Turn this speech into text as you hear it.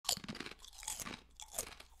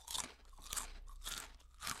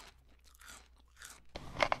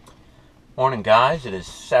Morning guys, it is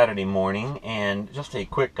Saturday morning and just a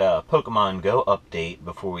quick Pokemon Go update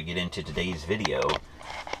before we get into today's video.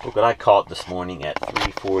 Look what I caught this morning at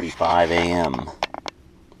 3:45 a.m.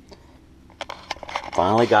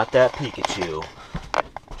 Finally got that Pikachu.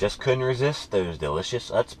 Just couldn't resist those delicious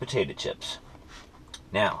Utz potato chips.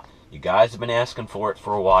 Now, you guys have been asking for it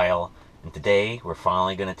for a while, and today we're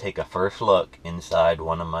finally going to take a first look inside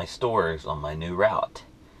one of my stores on my new route.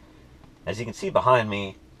 As you can see behind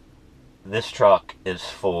me, this truck is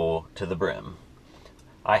full to the brim.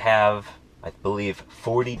 I have, I believe,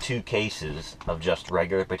 42 cases of just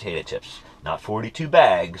regular potato chips. Not 42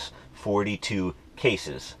 bags, 42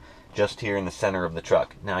 cases. Just here in the center of the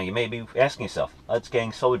truck. Now you may be asking yourself, Utz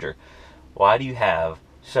Gang Soldier, why do you have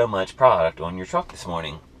so much product on your truck this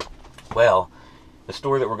morning? Well, the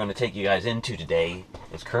store that we're going to take you guys into today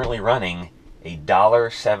is currently running a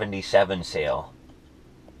 $1.77 sale.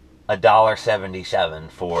 $1.77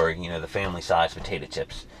 for, the family size potato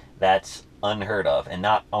chips. That's unheard of. And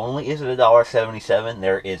not only is it $1.77,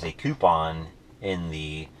 there is a coupon in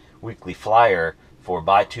the weekly flyer for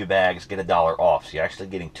buy 2 bags, get $1 off. So you're actually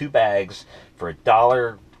getting 2 bags for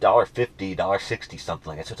 $1, $1.50, $1.60, something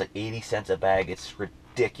like that. So it's like 80 cents a bag. It's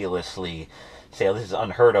ridiculously sale. This is an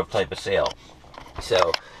unheard of type of sale.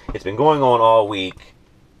 So it's been going on all week,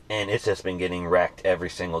 and it's just been getting wrecked every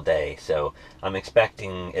single day. So I'm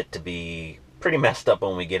expecting it to be pretty messed up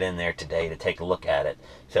when we get in there today to take a look at it.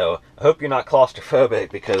 So I hope you're not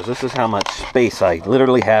claustrophobic, because this is how much space I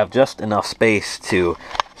literally have. Just enough space to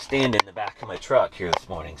stand in the back of my truck here this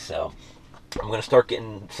morning. So I'm going to start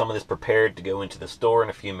getting some of this prepared to go into the store in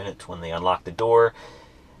a few minutes when they unlock the door.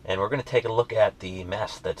 And we're going to take a look at the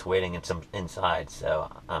mess that's waiting inside.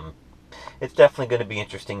 So it's definitely going to be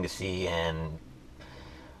interesting to see, and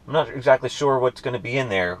I'm not exactly sure what's going to be in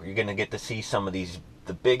there. You're going to get to see some of the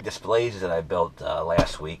big displays that I built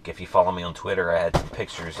last week. If you follow me on Twitter, I had some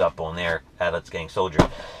pictures up on there at Utz Gang Soldier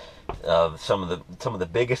of some of the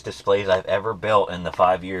biggest displays I've ever built in the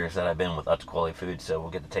 5 years that I've been with Utz Quality Foods. So we'll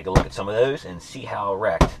get to take a look at some of those and see how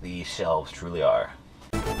wrecked these shelves truly are.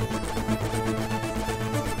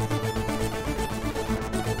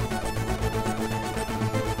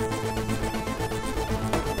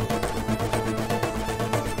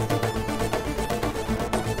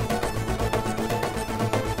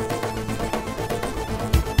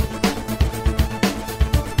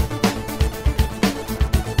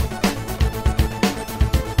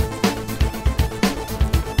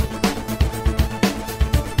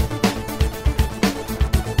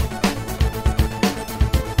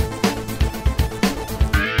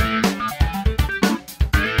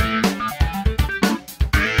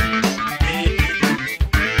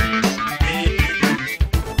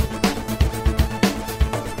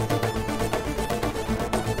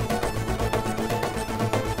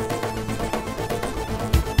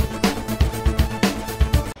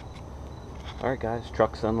 Alright guys,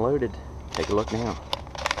 truck's unloaded. Take a look now.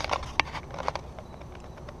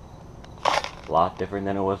 A lot different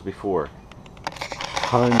than it was before.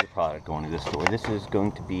 Tons of product going to this store. This is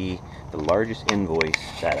going to be the largest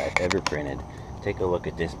invoice that I've ever printed. Take a look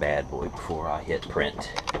at this bad boy before I hit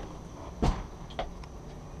print.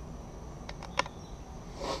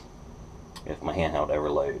 If my handheld ever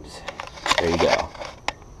loads. There you go.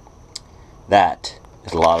 That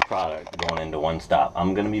is a lot of product going into one stop.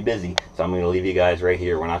 I'm going to be busy, so I'm going to leave you guys right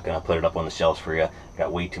here. We're not going to put it up on the shelves for you.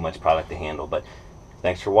 Got way too much product to handle. But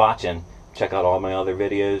thanks for watching. Check out all my other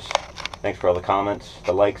videos. Thanks for all the comments,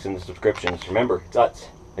 the likes, and the subscriptions. Remember, it's Utz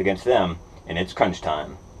against them, and it's crunch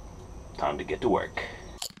time. Time to get to work.